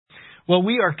Well,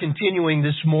 we are continuing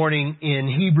this morning in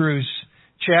Hebrews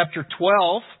chapter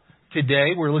 12 today.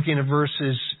 We're looking at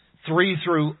verses 3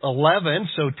 through 11.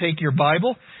 So take your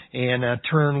Bible and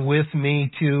turn with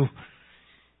me to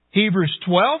Hebrews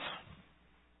 12.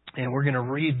 And we're going to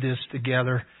read this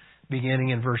together beginning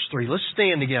in verse 3. Let's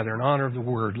stand together in honor of the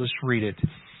Word. Let's read it.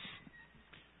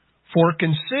 For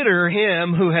consider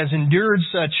him who has endured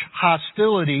such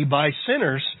hostility by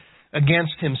sinners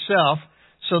against himself,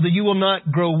 so that you will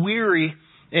not grow weary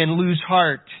and lose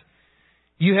heart.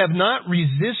 You have not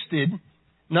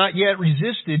yet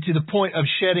resisted to the point of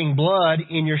shedding blood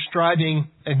in your striving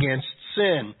against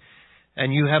sin.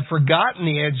 And you have forgotten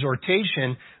the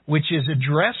exhortation which is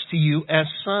addressed to you as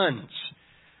sons.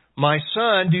 My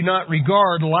son, do not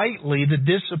regard lightly the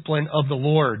discipline of the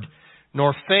Lord,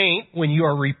 nor faint when you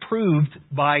are reproved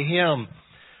by him.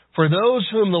 For those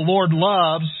whom the Lord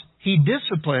loves, he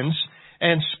disciplines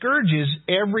and scourges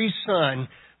every son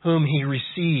whom he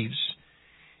receives.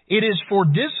 It is for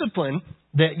discipline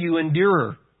that you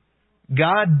endure.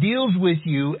 God deals with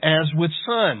you as with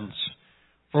sons.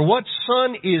 For what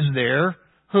son is there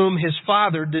whom his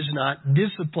father does not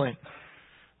discipline?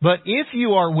 But if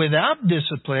you are without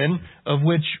discipline, of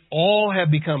which all have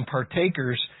become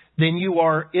partakers, then you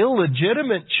are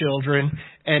illegitimate children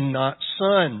and not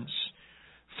sons.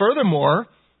 Furthermore,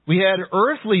 we had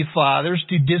earthly fathers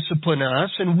to discipline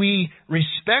us, and we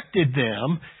respected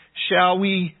them. Shall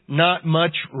we not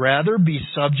much rather be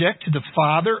subject to the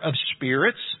Father of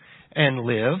spirits and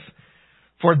live?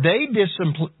 For they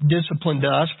disciplined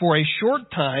us for a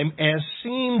short time as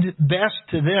seemed best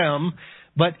to them,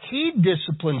 but he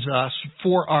disciplines us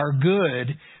for our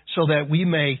good, so that we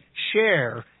may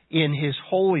share in his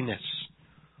holiness.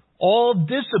 All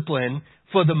discipline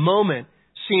for the moment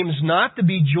seems not to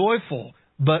be joyful,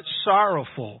 but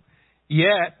sorrowful.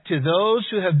 Yet to those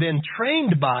who have been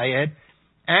trained by it,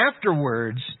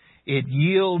 afterwards it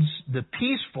yields the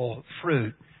peaceful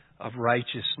fruit of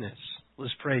righteousness.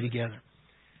 Let's pray together.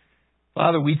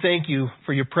 Father, we thank you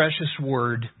for your precious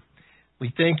word.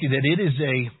 We thank you that it is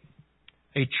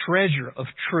a treasure of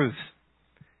truth.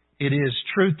 It is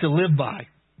truth to live by.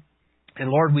 And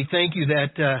Lord, we thank you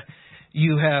that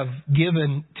you have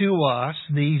given to us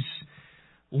these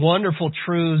wonderful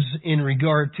truths in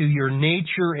regard to your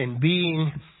nature and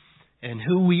being and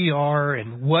who we are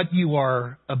and what you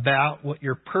are about, what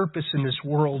your purpose in this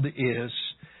world is.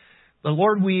 But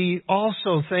Lord, we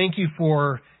also thank you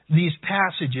for these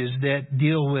passages that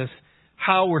deal with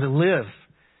how we're to live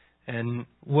and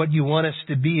what you want us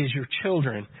to be as your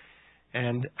children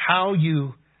and how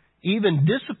you even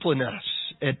discipline us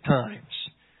at times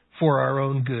for our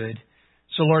own good.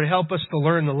 So Lord, help us to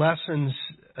learn the lessons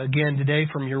again today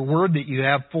from your word that you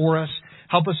have for us.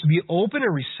 Help us to be open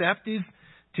and receptive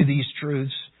to these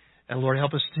truths. And Lord,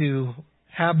 help us to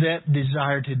have that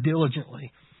desire to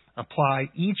diligently apply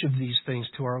each of these things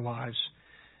to our lives.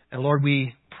 And Lord,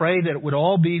 we pray that it would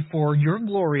all be for your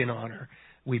glory and honor.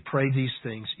 We pray these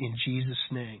things in Jesus'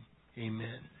 name.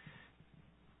 Amen.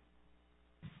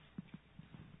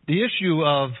 The issue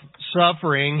of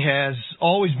suffering has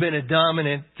always been a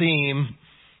dominant theme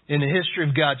in the history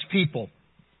of God's people.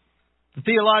 The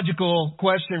theological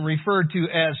question referred to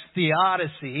as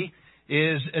theodicy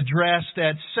is addressed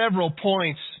at several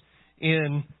points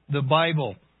in the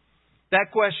Bible. That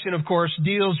question, of course,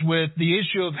 deals with the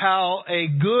issue of how a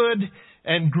good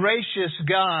and gracious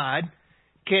God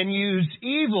can use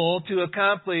evil to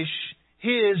accomplish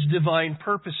his divine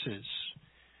purposes.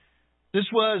 This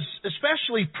was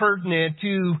especially pertinent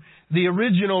to the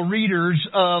original readers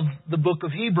of the book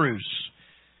of Hebrews,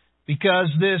 because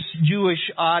this Jewish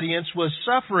audience was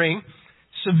suffering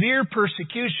severe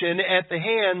persecution at the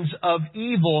hands of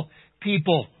evil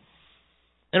people.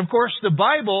 And of course, the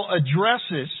Bible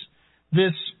addresses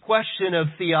this question of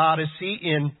theodicy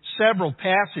in several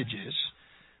passages,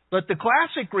 but the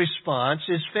classic response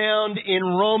is found in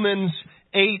Romans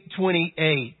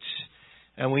 8:28.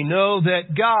 And we know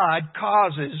that God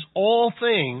causes all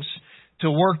things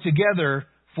to work together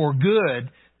for good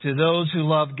to those who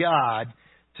love God,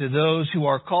 to those who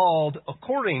are called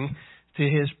according to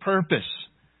his purpose.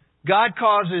 God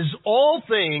causes all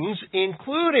things,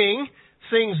 including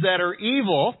things that are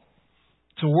evil,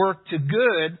 to work to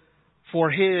good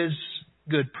for his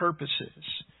good purposes.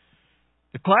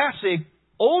 The classic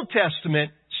Old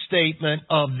Testament statement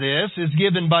of this is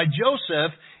given by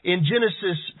Joseph in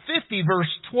Genesis 50,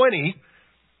 verse 20.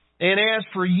 And as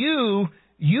for you,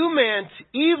 you meant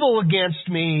evil against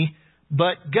me,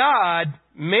 but God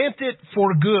meant it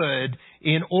for good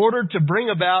in order to bring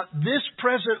about this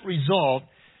present result,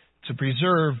 to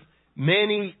preserve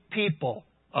many people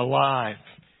alive.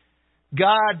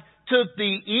 God took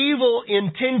the evil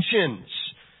intentions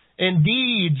and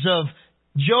deeds of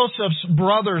Joseph's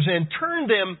brothers and turned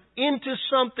them into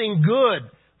something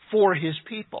good for His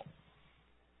people.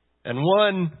 And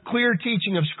one clear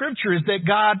teaching of Scripture is that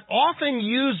God often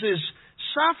uses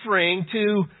suffering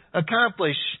to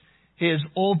accomplish His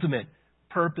ultimate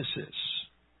purposes.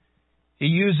 He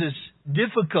uses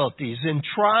difficulties and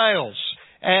trials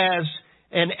as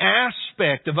an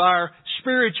aspect of our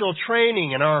spiritual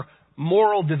training and our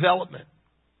moral development.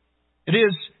 It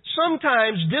is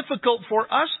sometimes difficult for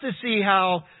us to see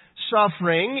how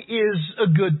suffering is a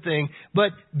good thing,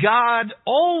 but God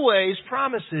always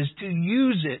promises to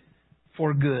use it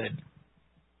for good.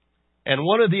 And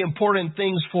one of the important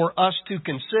things for us to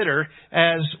consider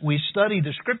as we study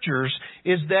the Scriptures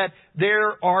is that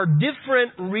there are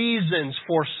different reasons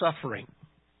for suffering.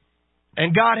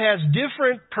 And God has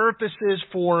different purposes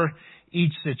for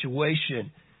each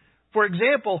situation. For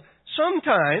example,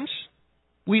 sometimes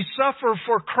we suffer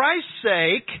for Christ's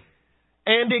sake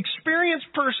and experience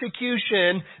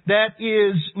persecution that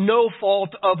is no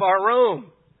fault of our own,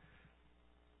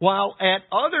 while at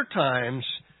other times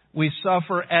we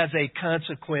suffer as a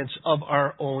consequence of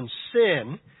our own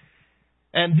sin.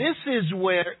 And this is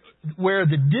where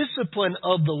the discipline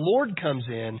of the Lord comes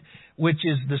in, which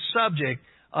is the subject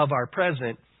of our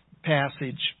present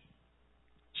passage.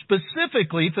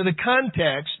 Specifically, for the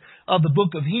context of the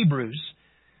book of Hebrews,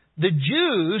 the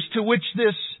Jews to which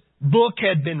this book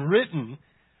had been written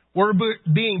were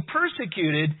being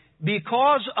persecuted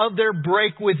because of their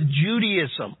break with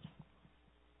Judaism.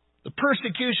 The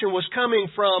persecution was coming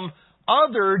from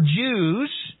other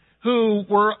Jews who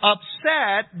were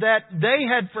upset that they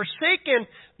had forsaken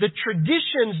the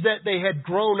traditions that they had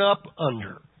grown up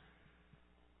under.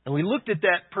 And we looked at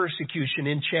that persecution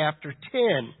in chapter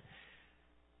 10.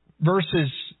 Verses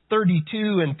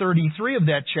 32 and 33 of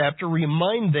that chapter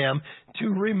remind them to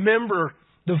remember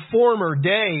the former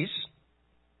days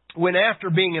when, after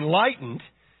being enlightened,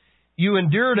 you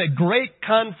endured a great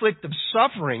conflict of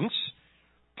sufferings,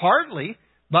 partly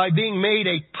by being made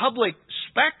a public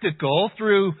spectacle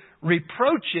through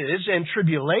reproaches and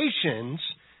tribulations,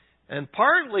 and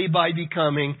partly by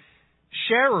becoming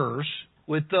sharers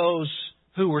with those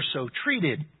who were so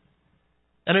treated.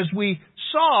 And as we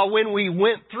saw when we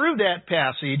went through that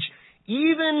passage,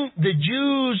 even the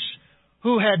Jews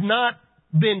who had not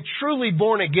been truly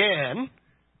born again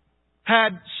had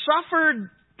suffered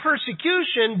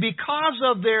persecution because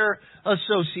of their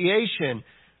association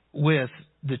with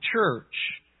the church.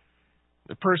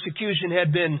 The persecution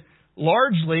had been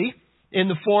largely in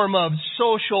the form of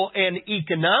social and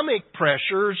economic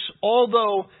pressures,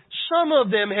 although some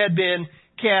of them had been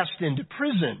cast into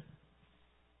prison.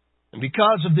 And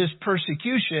because of this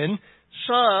persecution,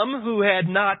 some who had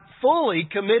not fully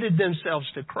committed themselves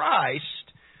to Christ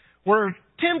were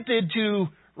tempted to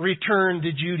return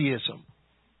to Judaism.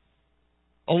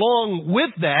 Along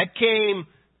with that came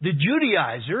the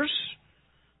Judaizers,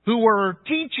 who were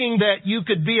teaching that you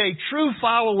could be a true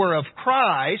follower of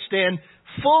Christ and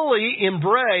fully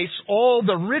embrace all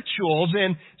the rituals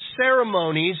and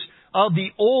ceremonies of the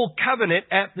Old Covenant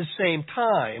at the same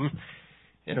time.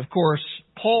 And of course,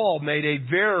 Paul made a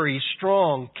very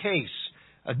strong case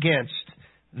against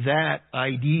that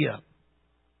idea.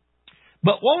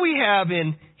 But what we have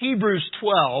in Hebrews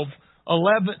 12,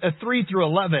 3 through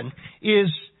 11, is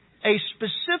a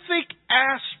specific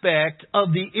aspect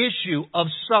of the issue of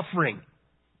suffering.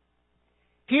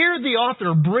 Here the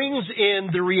author brings in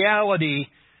the reality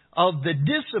of the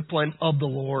discipline of the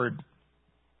Lord.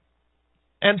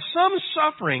 And some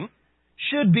suffering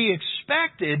should be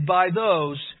expected by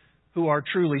those who are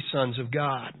truly sons of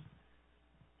God.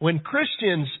 When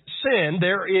Christians sin,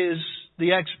 there is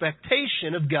the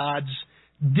expectation of God's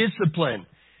discipline.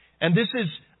 And this is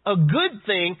a good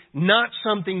thing, not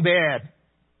something bad.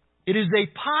 It is a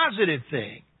positive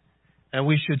thing, and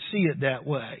we should see it that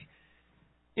way.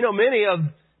 You know, many of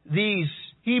these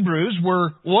Hebrews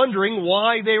were wondering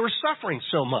why they were suffering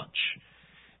so much.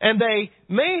 And they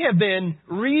may have been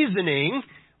reasoning,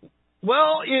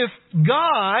 well, if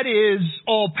God is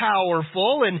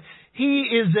all-powerful and He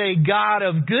is a God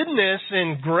of goodness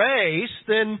and grace,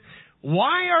 then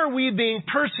why are we being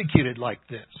persecuted like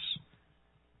this?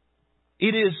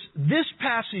 It is this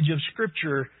passage of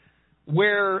Scripture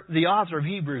where the author of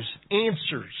Hebrews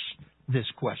answers this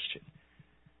question.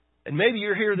 And maybe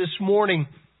you're here this morning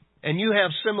and you have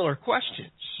similar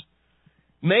questions.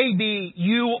 Maybe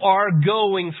you are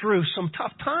going through some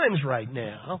tough times right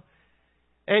now,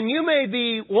 and you may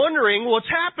be wondering what's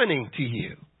happening to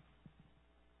you.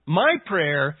 My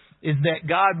prayer is that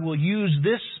God will use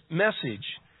this message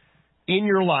in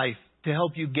your life to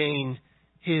help you gain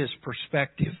His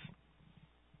perspective.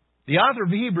 The author of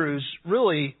Hebrews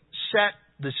really set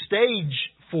the stage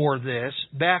for this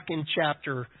back in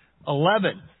chapter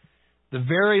 11, the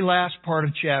very last part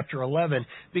of chapter 11,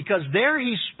 because there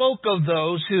he spoke of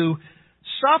those who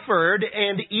suffered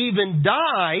and even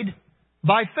died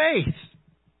by faith.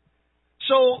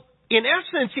 So, in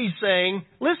essence, he's saying,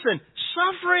 listen,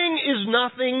 suffering is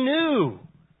nothing new.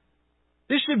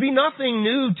 This should be nothing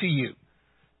new to you.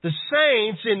 The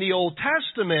saints in the Old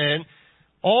Testament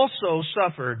also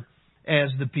suffered as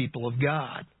the people of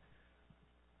God.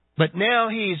 But now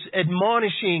he's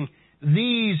admonishing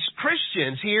these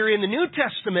Christians here in the New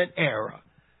Testament era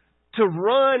to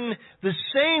run the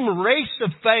same race of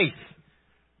faith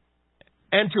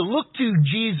and to look to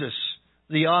Jesus,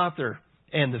 the author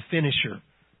and the finisher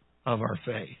of our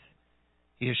faith.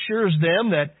 He assures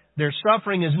them that their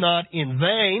suffering is not in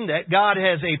vain, that God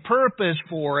has a purpose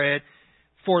for it,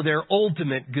 for their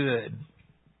ultimate good.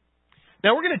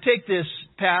 Now we're going to take this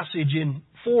passage in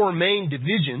 4 main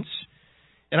divisions,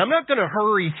 and I'm not going to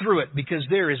hurry through it because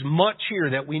there is much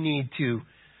here that we need to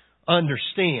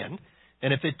understand.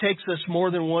 And if it takes us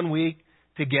more than 1 week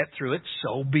to get through it,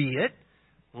 so be it.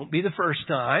 Won't be the first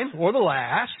time or the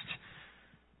last.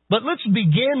 But let's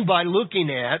begin by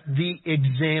looking at the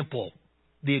example.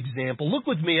 The example. Look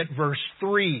with me at verse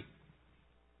 3.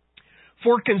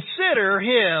 For consider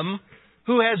him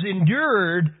who has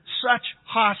endured such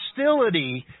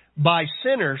hostility by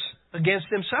sinners against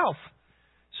himself,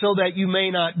 so that you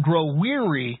may not grow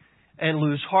weary and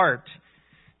lose heart.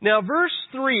 Now, verse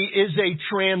 3 is a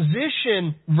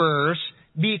transition verse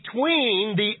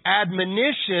between the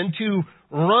admonition to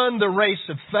run the race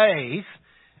of faith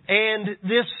and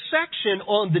this section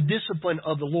on the discipline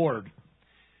of the Lord.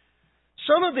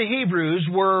 Some of the Hebrews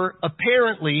were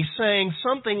apparently saying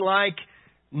something like,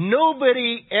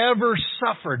 nobody ever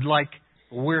suffered like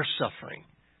we're suffering.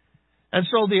 And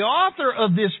so the author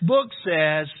of this book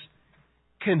says,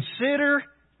 consider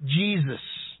Jesus.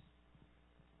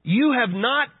 You have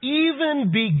not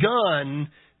even begun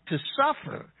to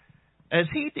suffer as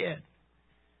He did.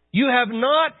 You have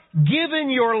not given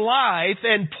your life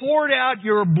and poured out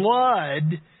your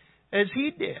blood as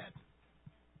He did.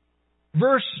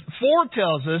 Verse 4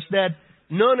 tells us that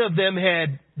none of them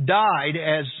had died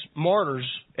as martyrs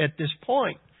at this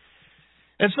point.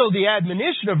 And so the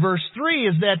admonition of verse 3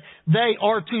 is that they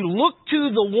are to look to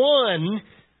the one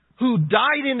who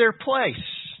died in their place.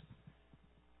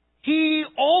 He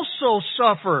also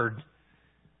suffered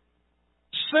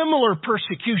similar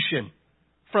persecution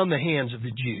from the hands of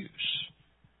the Jews.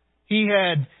 He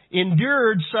had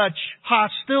endured such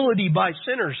hostility by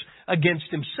sinners against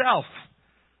himself.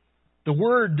 The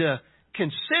word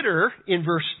consider in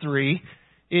verse 3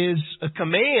 is a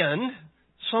command,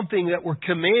 something that we're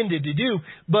commanded to do.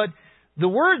 But the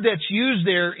word that's used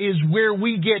there is where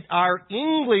we get our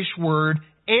English word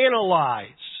analyze.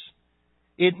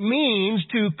 It means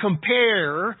to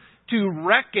compare, to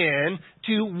reckon,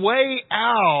 to weigh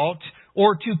out,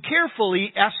 or to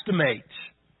carefully estimate.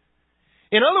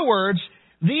 In other words,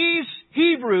 these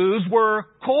Hebrews were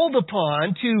called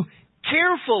upon to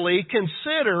carefully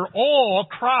consider all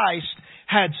Christ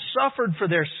had suffered for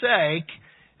their sake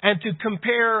and to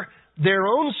compare their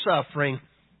own suffering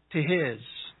to His.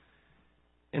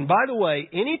 And by the way,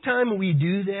 anytime we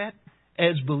do that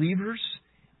as believers,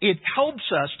 it helps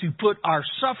us to put our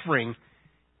suffering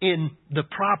in the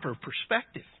proper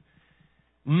perspective.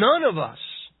 None of us,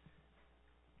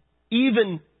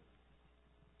 even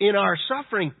in our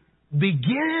suffering,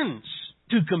 begins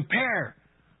to compare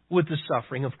with the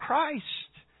suffering of Christ.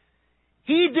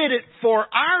 He did it for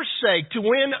our sake, to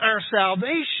win our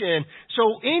salvation.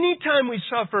 So anytime we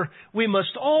suffer, we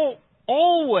must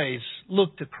always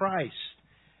look to Christ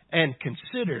and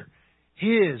consider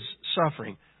His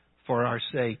suffering for our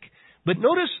sake. But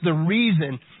notice the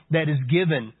reason that is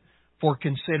given for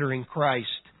considering Christ.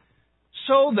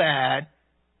 So that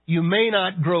you may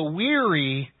not grow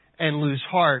weary and lose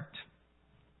heart.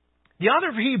 The author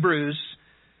of Hebrews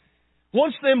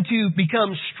wants them to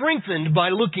become strengthened by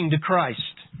looking to Christ.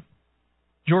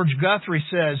 George Guthrie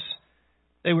says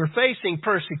they were facing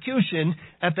persecution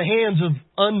at the hands of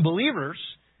unbelievers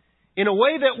in a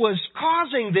way that was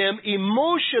causing them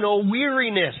emotional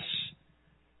weariness.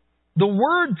 The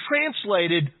word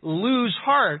translated lose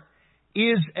heart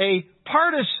is a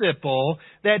participle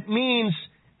that means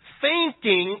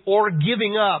fainting or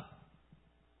giving up.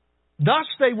 Thus,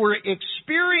 they were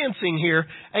experiencing here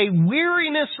a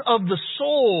weariness of the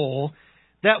soul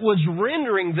that was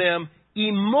rendering them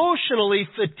emotionally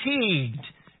fatigued.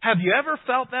 Have you ever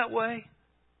felt that way?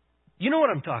 You know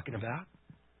what I'm talking about.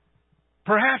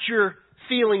 Perhaps you're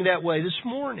feeling that way this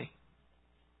morning.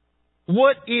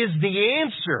 What is the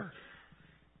answer?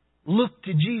 Look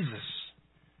to Jesus.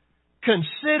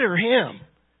 Consider Him.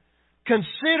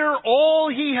 Consider all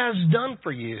He has done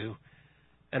for you,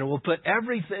 and it will put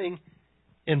everything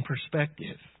in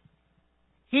perspective.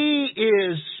 He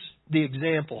is the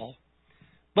example.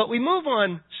 But we move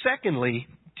on, secondly,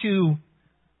 to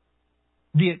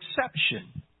the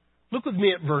exception. Look with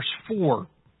me at verse 4.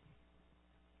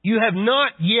 You have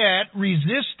not yet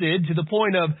resisted to the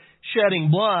point of shedding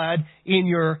blood in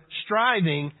your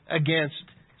striving against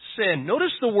sin.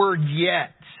 Notice the word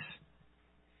yet.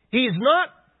 He is not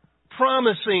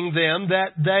promising them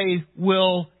that they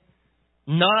will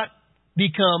not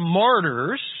become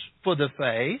martyrs for the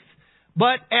faith,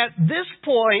 but at this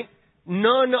point,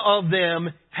 none of them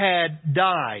had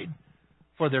died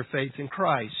for their faith in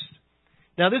Christ.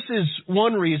 Now, this is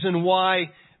one reason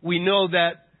why we know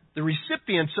that the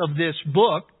recipients of this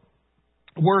book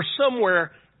were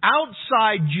somewhere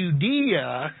outside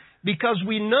Judea, because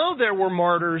we know there were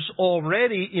martyrs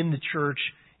already in the church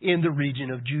in the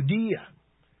region of Judea.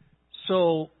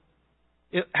 So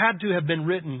it had to have been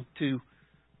written to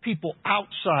people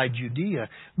outside Judea.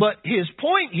 But his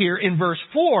point here in verse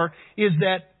 4 is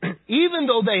that even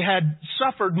though they had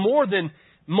suffered more than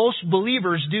most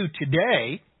believers do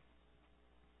today,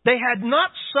 they had not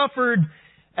suffered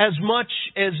as much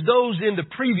as those in the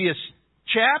previous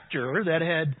chapter that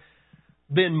had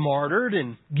been martyred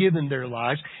and given their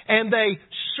lives. And they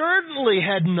certainly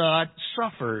had not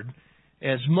suffered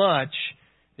as much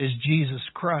as Jesus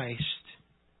Christ.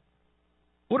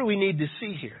 What do we need to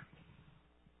see here?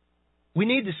 We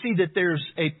need to see that there's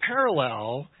a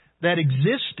parallel that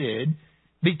existed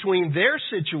between their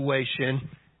situation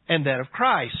and that of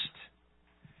Christ.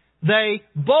 They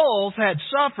both had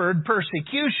suffered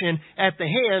persecution at the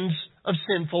hands of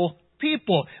sinful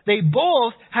people. They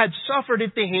both had suffered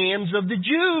at the hands of the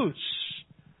Jews.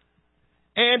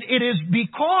 And it is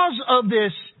because of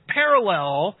this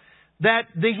parallel that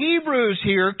the Hebrews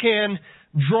here can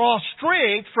draw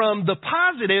strength from the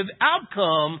positive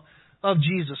outcome of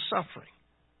Jesus' suffering.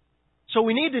 So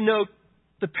we need to note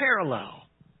the parallel.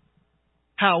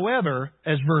 However,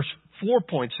 as verse 4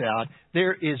 points out,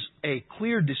 there is a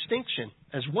clear distinction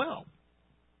as well.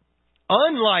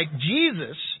 Unlike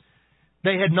Jesus,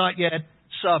 they had not yet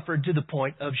suffered to the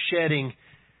point of shedding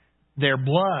their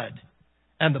blood.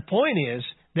 And the point is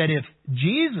that if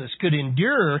Jesus could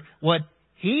endure what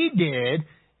He did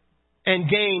and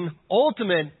gain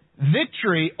ultimate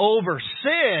victory over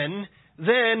sin,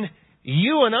 then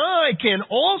you and I can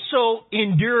also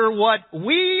endure what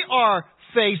we are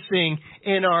facing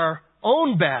in our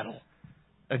own battle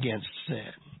against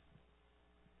sin.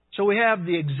 So we have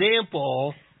the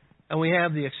example and we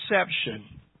have the exception.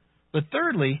 But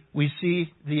thirdly, we see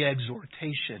the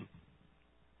exhortation.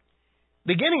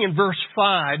 Beginning in verse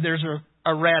 5, there's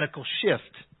a radical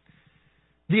shift.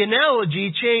 The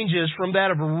analogy changes from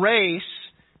that of a race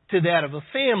to that of a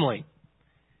family.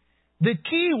 The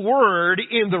key word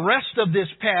in the rest of this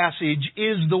passage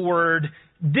is the word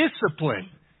discipline.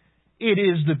 It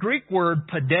is the Greek word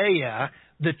paideia,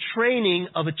 the training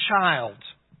of a child.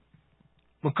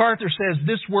 MacArthur says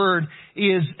this word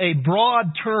is a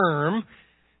broad term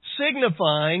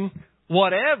signifying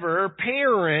whatever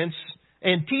parents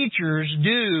and teachers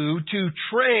do to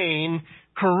train,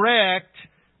 correct,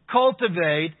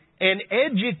 cultivate, and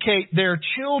educate their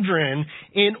children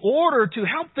in order to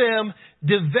help them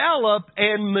develop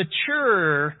and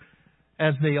mature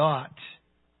as they ought.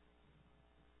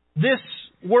 This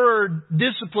word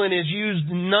discipline is used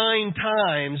 9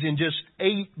 times in just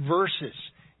 8 verses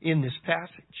in this passage.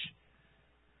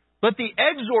 But the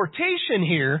exhortation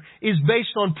here is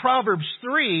based on Proverbs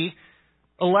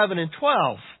 3:11 and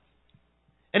 12.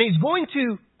 And he's going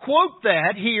to quote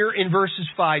that here in verses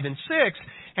 5 and 6,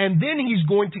 and then he's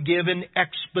going to give an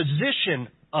exposition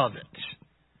of it.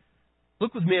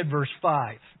 Look with me at verse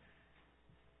 5.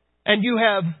 And you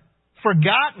have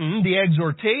forgotten the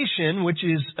exhortation which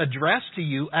is addressed to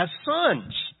you as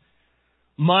sons.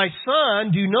 My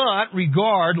son, do not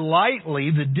regard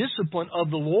lightly the discipline of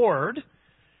the Lord,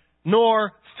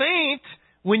 nor faint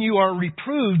when you are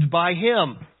reproved by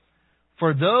Him.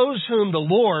 For those whom the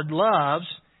Lord loves,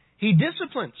 He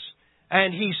disciplines,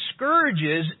 and He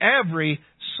scourges every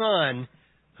son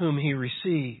whom He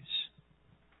receives.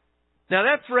 Now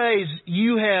that phrase,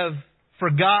 you have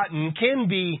forgotten, can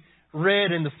be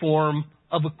read in the form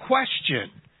of a question.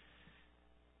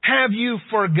 Have you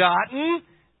forgotten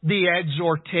the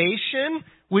exhortation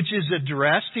which is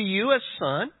addressed to you as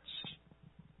sons?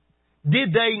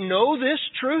 Did they know this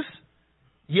truth?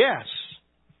 Yes.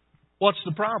 What's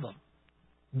the problem?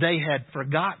 They had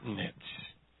forgotten it.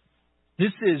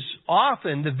 This is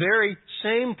often the very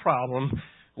same problem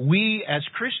we as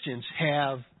Christians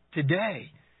have today.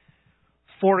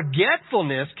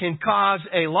 Forgetfulness can cause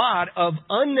a lot of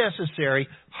unnecessary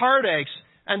heartaches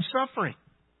and suffering.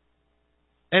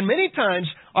 And many times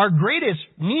our greatest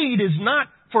need is not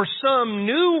for some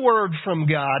new word from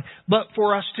God, but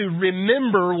for us to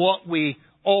remember what we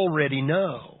already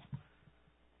know.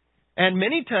 And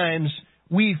many times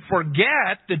we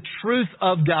forget the truth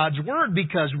of God's Word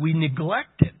because we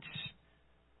neglect it.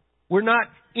 We're not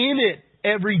in it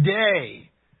every day.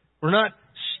 We're not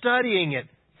studying it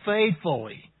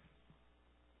faithfully.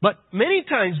 But many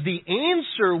times the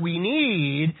answer we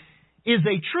need is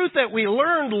a truth that we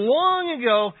learned long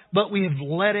ago, but we have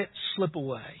let it slip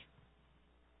away.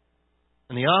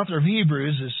 And the author of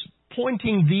Hebrews is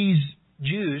pointing these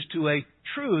Jews to a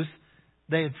truth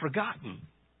they had forgotten.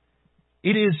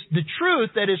 It is the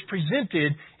truth that is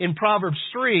presented in Proverbs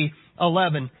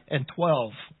 3:11 and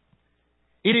 12.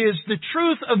 It is the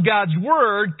truth of God's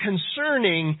Word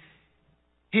concerning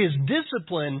His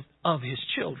discipline of His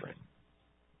children.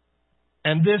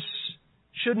 And this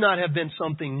should not have been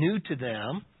something new to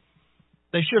them.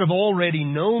 They should have already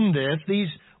known this. These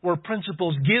were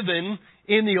principles given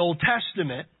in the Old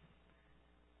Testament.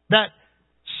 That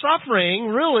suffering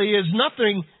really is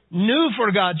nothing new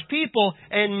for God's people,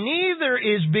 and neither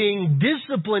is being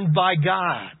disciplined by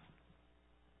God.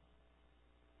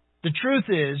 The truth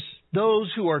is, those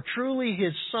who are truly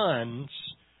His sons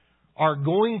are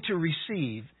going to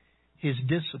receive His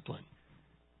discipline.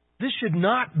 This should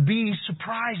not be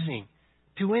surprising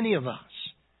to any of us.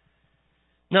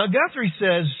 Now, Guthrie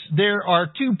says there are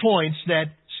 2 points that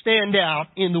stand out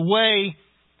in the way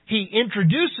he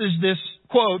introduces this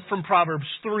quote from Proverbs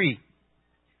 3.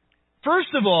 First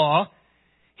of all,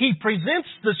 he presents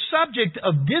the subject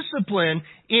of discipline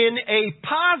in a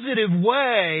positive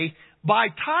way by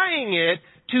tying it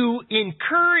to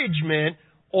encouragement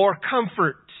or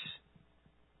comfort.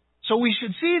 So we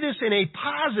should see this in a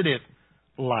positive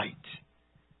light.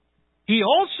 He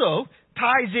also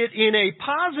ties it in a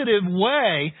positive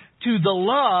way to the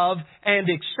love and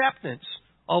acceptance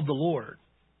of the Lord.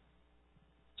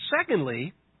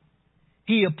 Secondly,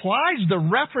 he applies the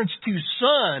reference to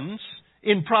sons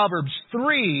in Proverbs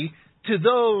 3 to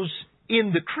those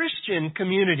in the Christian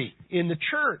community, in the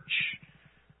church.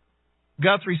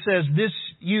 Guthrie says this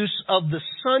use of the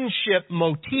sonship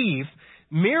motif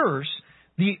mirrors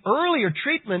the earlier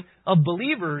treatment of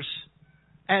believers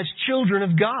as children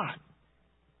of God.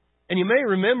 And you may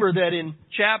remember that in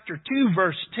chapter 2,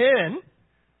 verse 10,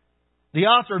 the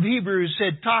author of Hebrews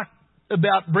had talked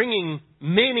about bringing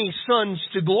many sons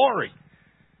to glory.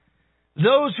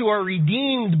 Those who are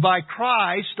redeemed by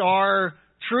Christ are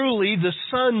truly the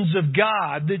sons of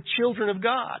God, the children of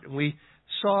God. And we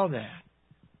saw that.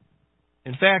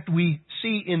 In fact, we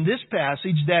see in this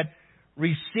passage that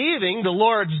receiving the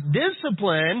Lord's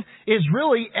discipline is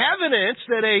really evidence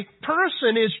that a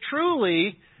person is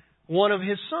truly one of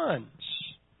His sons.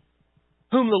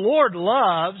 Whom the Lord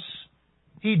loves,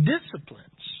 He disciplines.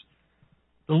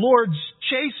 The Lord's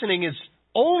chastening is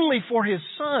only for His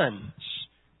sons.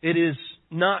 It is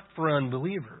not for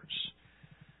unbelievers.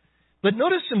 But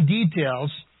notice some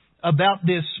details about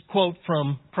this quote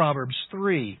from Proverbs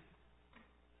 3.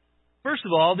 First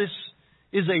of all, this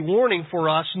is a warning for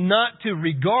us not to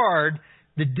regard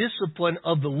the discipline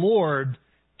of the Lord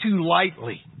too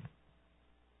lightly.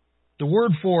 The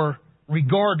word for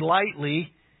regard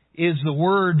lightly is the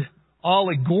word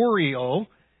allegorio.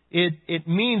 It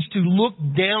means to look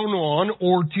down on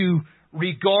or to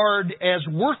regard as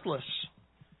worthless.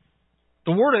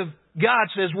 The Word of God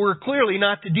says we're clearly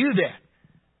not to do that.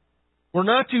 We're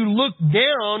not to look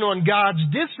down on God's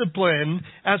discipline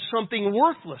as something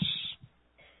worthless.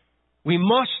 We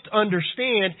must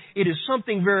understand it is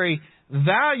something very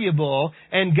valuable,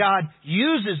 and God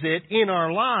uses it in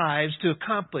our lives to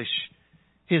accomplish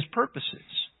His purposes.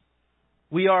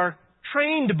 We are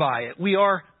trained by it. We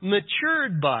are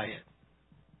matured by it.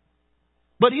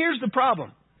 But here's the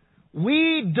problem.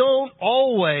 We don't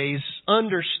always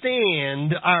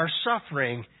understand our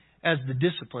suffering as the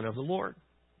discipline of the Lord.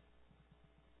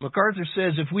 MacArthur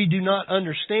says if we do not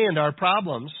understand our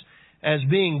problems as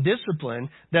being discipline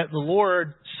that the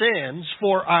Lord sends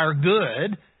for our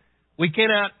good, we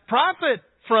cannot profit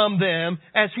from them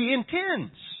as He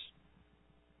intends.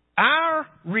 Our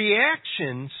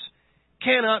reactions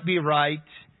cannot be right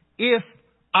if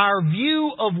our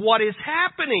view of what is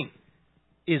happening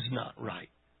is not right.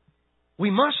 We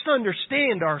must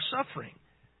understand our suffering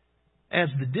as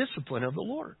the discipline of the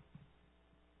Lord.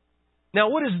 Now,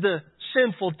 what is the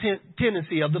sinful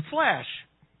tendency of the flesh?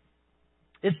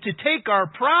 It's to take our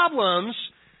problems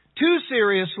too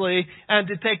seriously and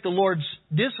to take the Lord's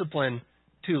discipline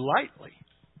too lightly.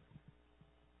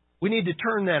 We need to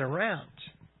turn that around.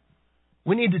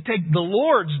 We need to take the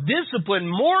Lord's discipline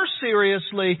more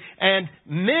seriously and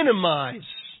minimize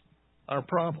our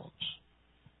problems.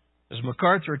 As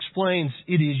MacArthur explains,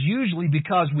 it is usually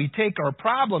because we take our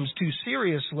problems too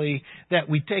seriously that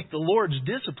we take the Lord's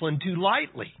discipline too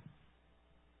lightly.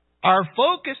 Our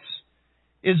focus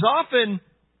is often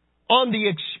on the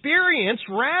experience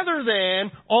rather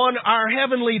than on our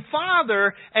Heavenly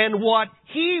Father and what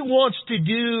He wants to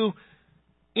do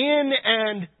in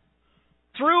and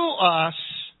through us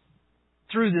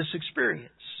through this experience.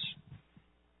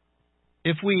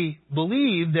 If we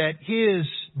believe that His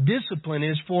discipline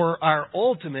is for our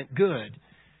ultimate good,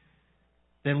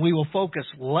 then we will focus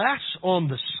less on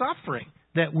the suffering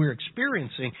that we're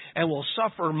experiencing and will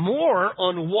suffer more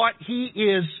on what He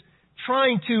is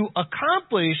trying to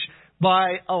accomplish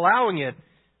by allowing it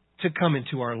to come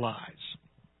into our lives.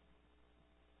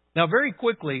 Now, very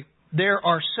quickly, there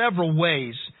are several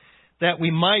ways that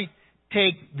we might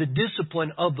take the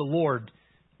discipline of the Lord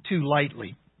too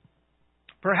lightly.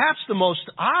 Perhaps the most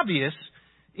obvious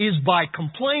is by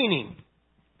complaining.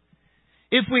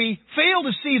 If we fail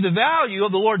to see the value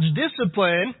of the Lord's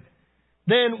discipline,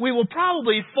 then we will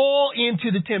probably fall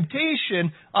into the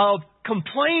temptation of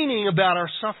complaining about our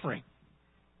suffering.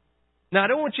 Now, I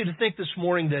don't want you to think this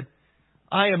morning that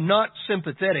I am not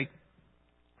sympathetic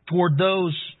toward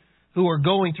those who are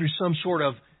going through some sort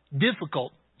of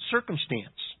difficult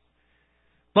circumstance.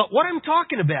 But what I'm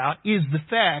talking about is the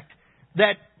fact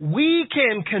that we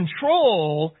can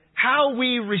control how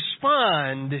we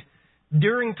respond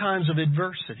during times of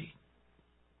adversity.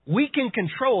 We can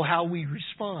control how we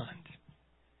respond.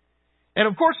 And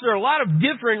of course, there are a lot of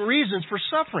different reasons for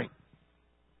suffering.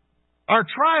 Our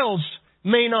trials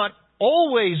may not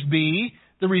always be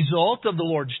the result of the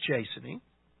Lord's chastening.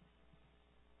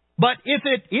 But if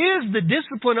it is the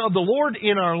discipline of the Lord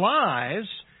in our lives,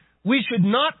 we should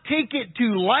not take it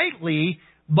too lightly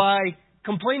by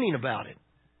complaining about it.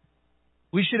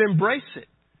 We should embrace it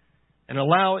and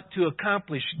allow it to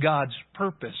accomplish God's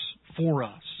purpose for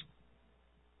us.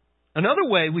 Another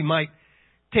way we might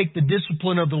take the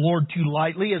discipline of the Lord too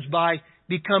lightly is by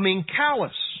becoming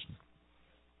callous.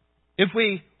 If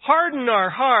we harden our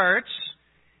hearts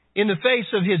in the face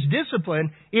of His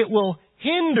discipline, it will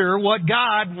hinder what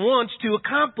God wants to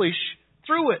accomplish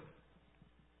through it.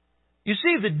 You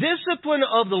see, the discipline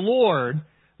of the Lord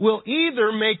will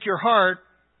either make your heart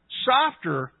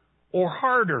softer or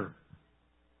harder.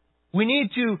 We need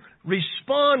to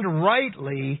respond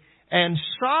rightly and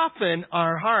soften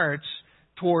our hearts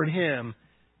toward Him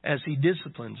as He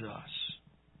disciplines us.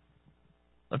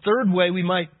 A third way we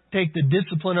might take the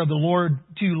discipline of the Lord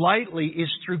too lightly is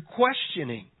through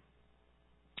questioning.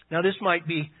 Now, this might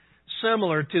be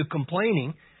similar to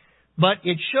complaining, but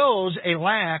it shows a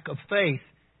lack of faith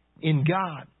in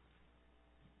God.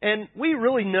 And we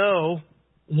really know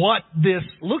what this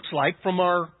looks like from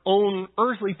our own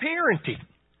earthly parenting.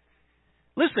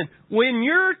 Listen, when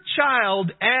your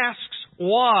child asks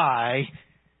why,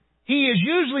 he is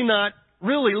usually not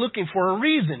really looking for a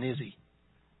reason, is he?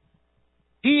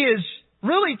 He is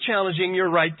really challenging your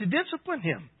right to discipline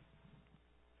him.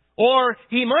 Or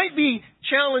he might be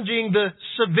challenging the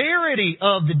severity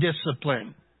of the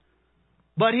discipline.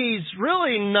 But he's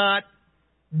really not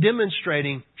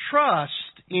demonstrating trust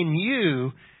in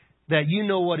you that you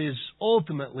know what is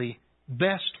ultimately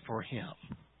best for him.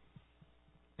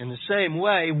 In the same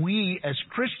way, we as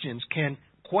Christians can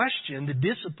question the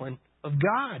discipline of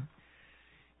God.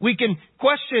 We can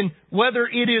question whether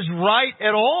it is right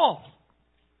at all,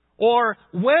 or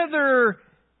whether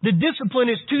the discipline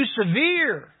is too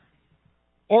severe,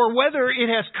 or whether it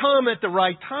has come at the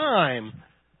right time.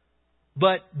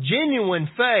 But genuine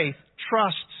faith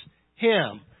trusts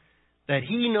Him, that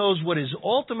He knows what is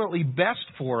ultimately best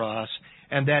for us,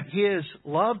 and that His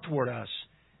love toward us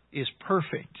is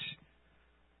perfect.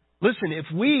 Listen, if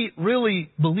we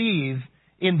really believe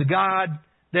in the God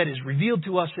that is revealed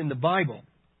to us in the Bible,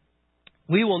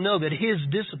 we will know that His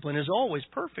discipline is always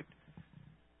perfect.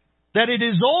 That it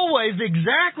is always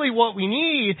exactly what we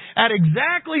need at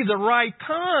exactly the right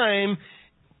time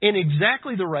in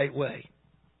exactly the right way.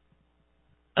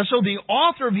 And so the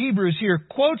author of Hebrews here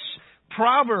quotes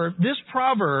this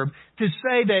proverb to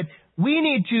say that we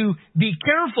need to be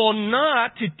careful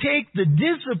not to take the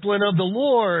discipline of the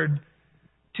Lord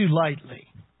too lightly.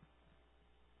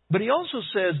 But he also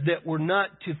says that we're not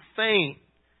to faint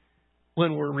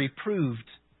when we're reproved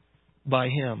by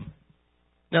Him.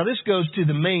 Now, this goes to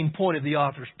the main point of the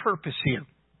author's purpose here.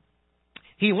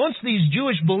 He wants these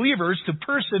Jewish believers to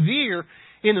persevere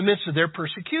in the midst of their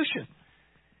persecution.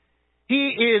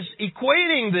 He is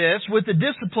equating this with the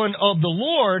discipline of the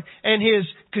Lord, and his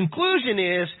conclusion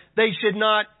is they should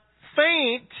not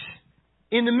faint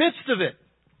in the midst of it.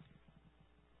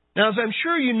 Now, as I'm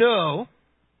sure you know,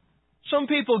 some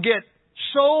people get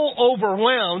so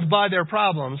overwhelmed by their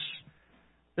problems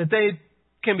that they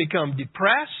can become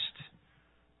depressed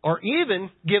or even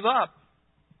give up.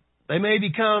 They may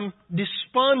become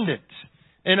despondent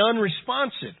and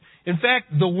unresponsive. In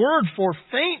fact, the word for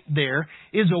faint there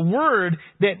is a word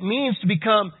that means to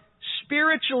become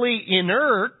spiritually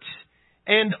inert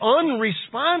and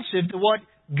unresponsive to what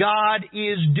God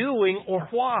is doing or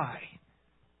why.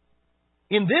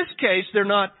 In this case, they're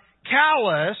not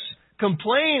callous,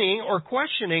 complaining, or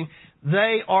questioning.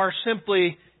 They are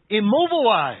simply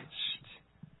immobilized.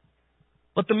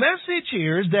 But the message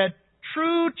here is that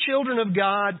true children of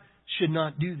God should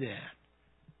not do that.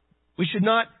 We should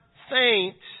not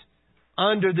faint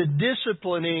under the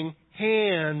disciplining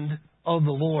hand of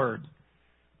the Lord.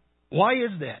 Why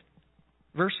is that?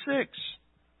 Verse 6.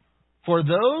 For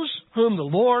those whom the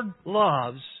Lord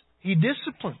loves, He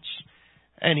disciplines,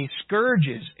 and He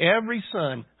scourges every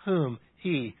son whom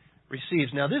He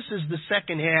receives. Now, this is the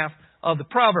second half of the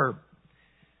proverb.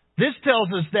 This tells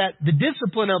us that the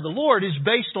discipline of the Lord is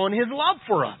based on His love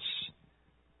for us.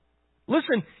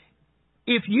 Listen,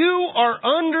 if you are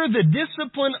under the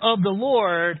discipline of the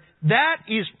Lord, that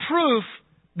is proof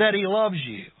that He loves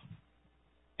you.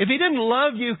 If He didn't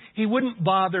love you, He wouldn't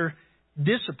bother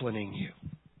disciplining you.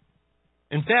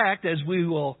 In fact, as we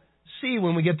will see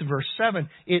when we get to verse 7,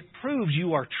 it proves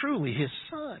you are truly His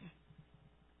son.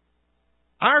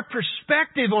 Our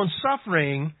perspective on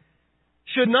suffering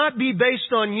should not be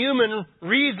based on human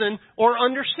reason or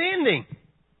understanding.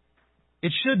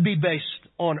 It should be based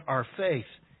on our faith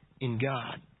in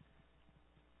God.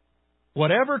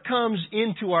 Whatever comes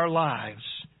into our lives,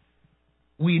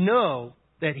 we know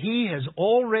that He has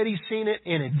already seen it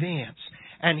in advance,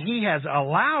 and He has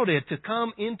allowed it to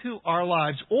come into our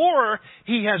lives, or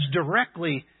He has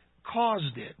directly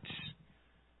caused it.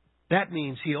 That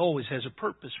means He always has a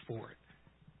purpose for it.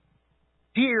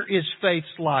 Here is faith's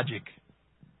logic.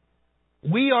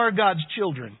 We are God's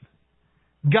children.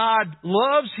 God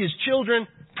loves His children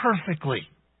perfectly.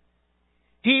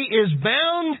 He is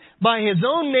bound by His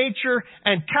own nature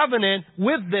and covenant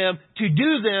with them to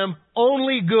do them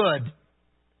only good.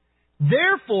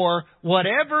 Therefore,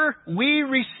 whatever we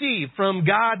receive from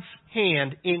God's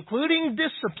hand, including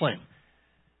discipline,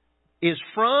 is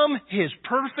from His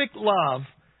perfect love,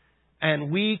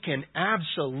 and we can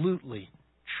absolutely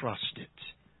trust it.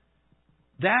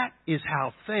 That is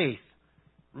how faith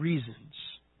reasons.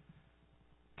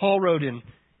 Paul wrote in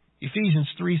Ephesians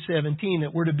 3:17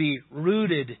 that we're to be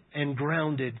rooted and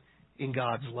grounded in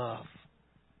God's love.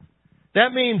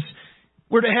 That means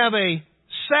we're to have a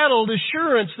settled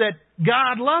assurance that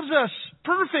God loves us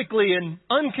perfectly and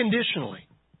unconditionally.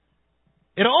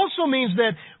 It also means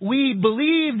that we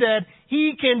believe that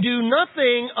He can do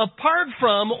nothing apart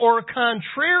from or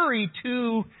contrary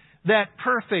to that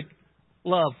perfect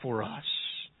love for us.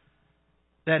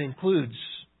 That includes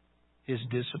His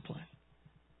discipline.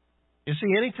 You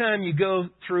see, anytime you go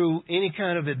through any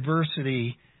kind of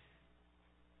adversity,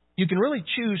 you can really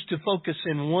choose to focus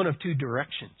in one of two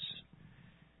directions.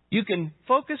 You can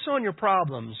focus on your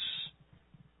problems,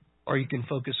 or you can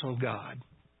focus on God.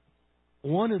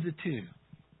 One of the two.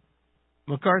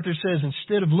 MacArthur says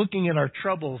instead of looking at our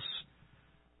troubles,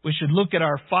 we should look at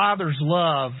our Father's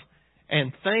love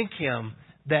and thank Him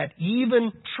that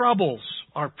even troubles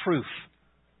are proof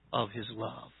of His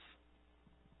love.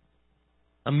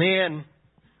 A man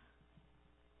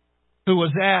who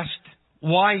was asked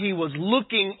why he was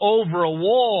looking over a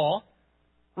wall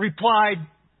replied,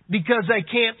 because I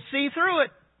can't see through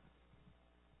it.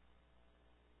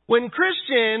 When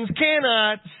Christians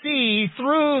cannot see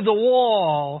through the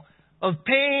wall of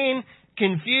pain,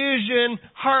 confusion,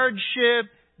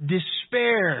 hardship,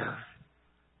 despair,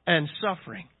 and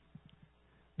suffering,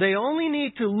 they only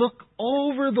need to look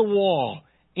over the wall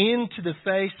into the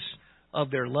face of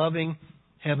their loving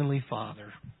Heavenly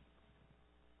Father.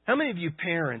 How many of you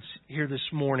parents here this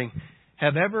morning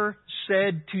have ever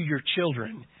said to your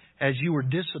children as you were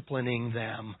disciplining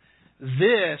them,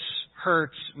 "This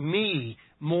hurts me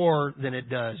more than it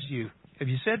does you"? Have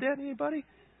you said that to anybody?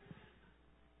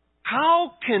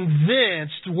 How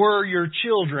convinced were your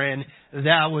children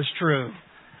that was true?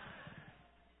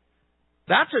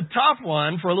 That's a tough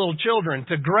one for little children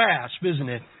to grasp, isn't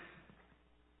it?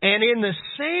 And in the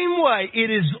same way, it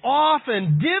is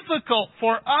often difficult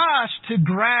for us to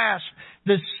grasp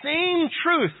the same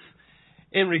truth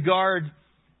in regard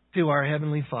to our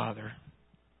Heavenly Father.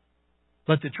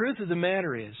 But the truth of the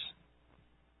matter is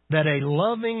that a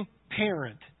loving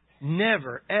parent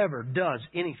never, ever does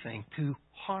anything to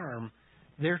harm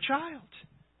their child.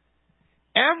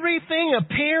 Everything a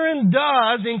parent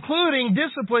does, including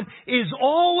discipline, is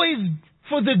always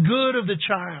for the good of the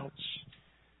child.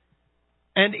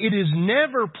 And it is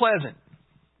never pleasant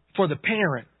for the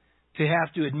parent to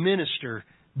have to administer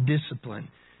discipline.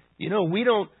 You know, we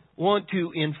don't want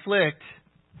to inflict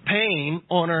pain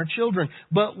on our children,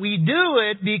 but we do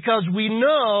it because we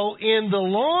know in the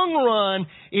long run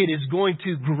it is going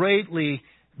to greatly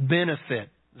benefit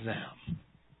them.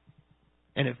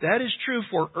 And if that is true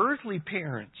for earthly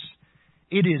parents,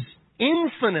 it is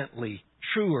infinitely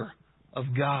truer of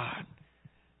God.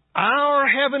 Our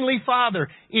Heavenly Father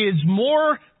is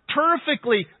more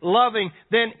perfectly loving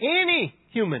than any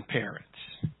human parent.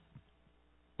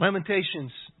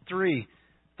 Lamentations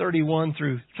 3:31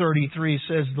 through 33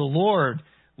 says, "The Lord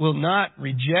will not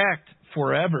reject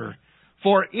forever.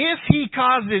 For if He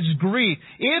causes grief,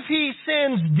 if He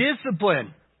sends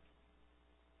discipline,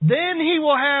 then He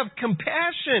will have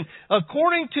compassion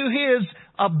according to His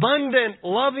abundant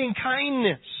loving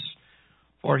kindness.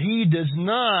 For He does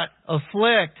not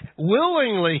afflict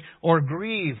willingly or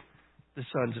grieve the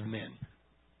sons of men."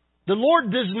 The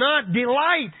Lord does not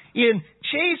delight in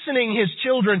chastening His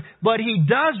children, but He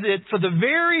does it for the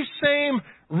very same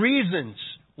reasons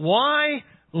why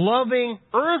loving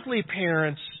earthly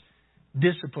parents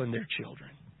discipline their children.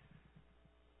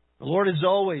 The Lord is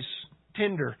always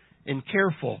tender and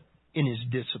careful in His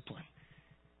discipline.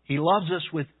 He loves us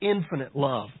with infinite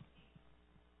love.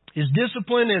 His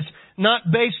discipline is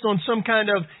not based on some kind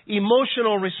of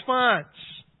emotional response.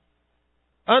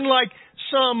 Unlike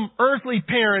some earthly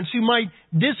parents who might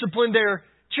discipline their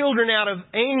children out of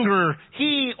anger,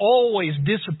 He always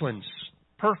disciplines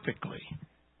perfectly.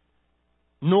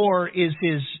 Nor is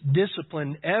His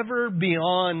discipline ever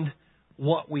beyond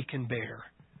what we can bear.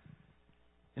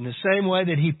 In the same way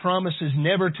that He promises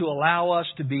never to allow us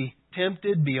to be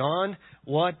tempted beyond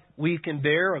what we can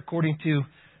bear, according to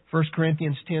 1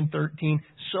 Corinthians 10:13,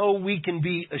 so we can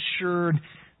be assured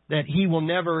that He will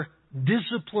never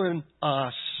discipline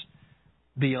us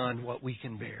beyond what we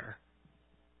can bear.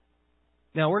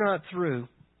 Now, we're not through,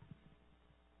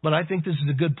 but I think this is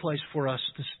a good place for us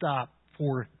to stop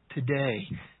for today.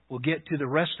 We'll get to the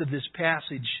rest of this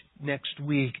passage next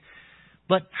week.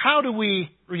 But how do we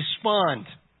respond?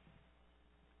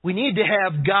 We need to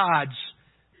have God's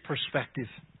perspective.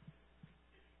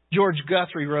 George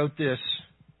Guthrie wrote this: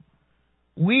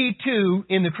 "We too,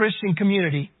 in the Christian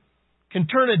community, can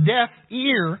turn a deaf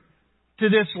ear to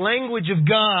this language of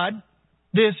God,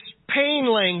 this pain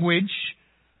language,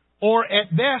 or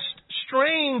at best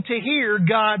strain to hear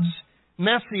God's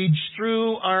message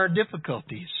through our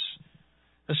difficulties,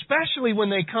 especially when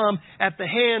they come at the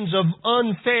hands of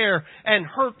unfair and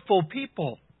hurtful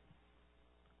people.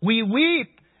 We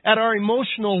weep at our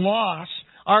emotional loss,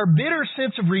 our bitter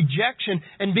sense of rejection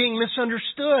and being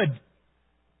misunderstood.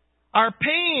 Our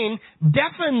pain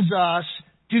deafens us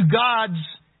to God's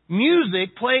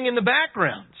music playing in the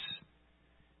backgrounds.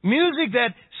 Music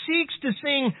that seeks to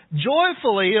sing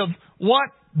joyfully of what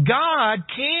God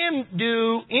can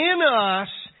do in us,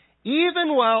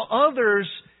 even while others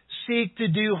seek to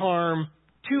do harm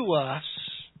to us.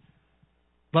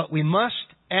 But we must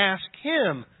ask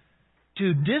Him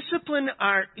to discipline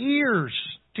our ears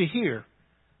to hear,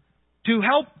 to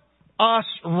help us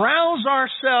rouse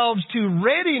ourselves to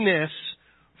readiness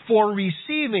for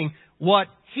receiving what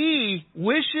He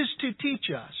wishes to teach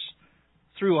us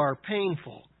through our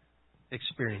painful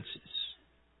experiences."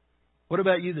 What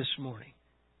about you this morning?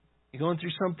 You're going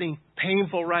through something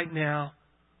painful right now.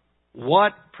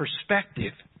 What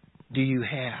perspective do you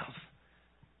have?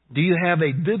 Do you have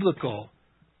a biblical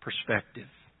perspective,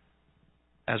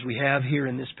 as we have here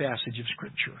in this passage of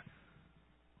Scripture?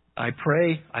 I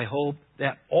pray, I hope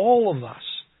that all of us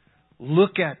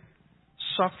look at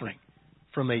suffering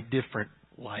from a different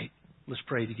light. Let's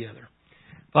pray together.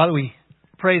 Father, we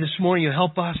pray this morning you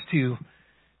help us to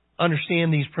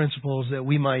understand these principles, that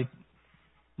we might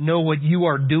know what you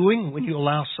are doing when you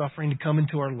allow suffering to come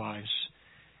into our lives.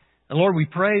 And Lord, we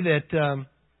pray that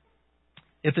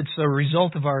if it's a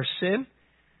result of our sin,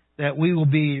 that we will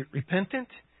be repentant,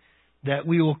 that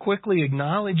we will quickly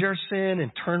acknowledge our sin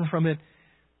and turn from it,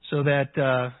 so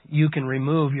that you can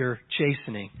remove your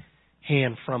chastening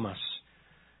hand from us.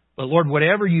 But Lord,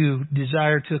 whatever you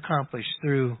desire to accomplish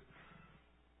through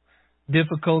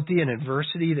difficulty and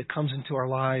adversity that comes into our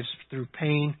lives, through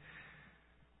pain,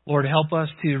 Lord, help us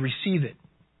to receive it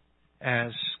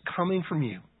as coming from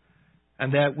you,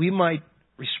 and that we might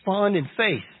respond in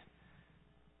faith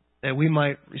that we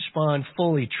might respond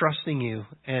fully, trusting You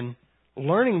and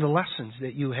learning the lessons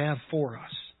that You have for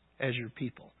us as Your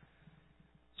people.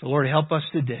 So Lord, help us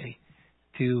today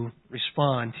to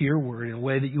respond to Your Word in a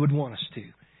way that You would want us to.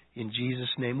 In Jesus'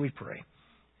 name we pray.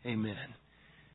 Amen.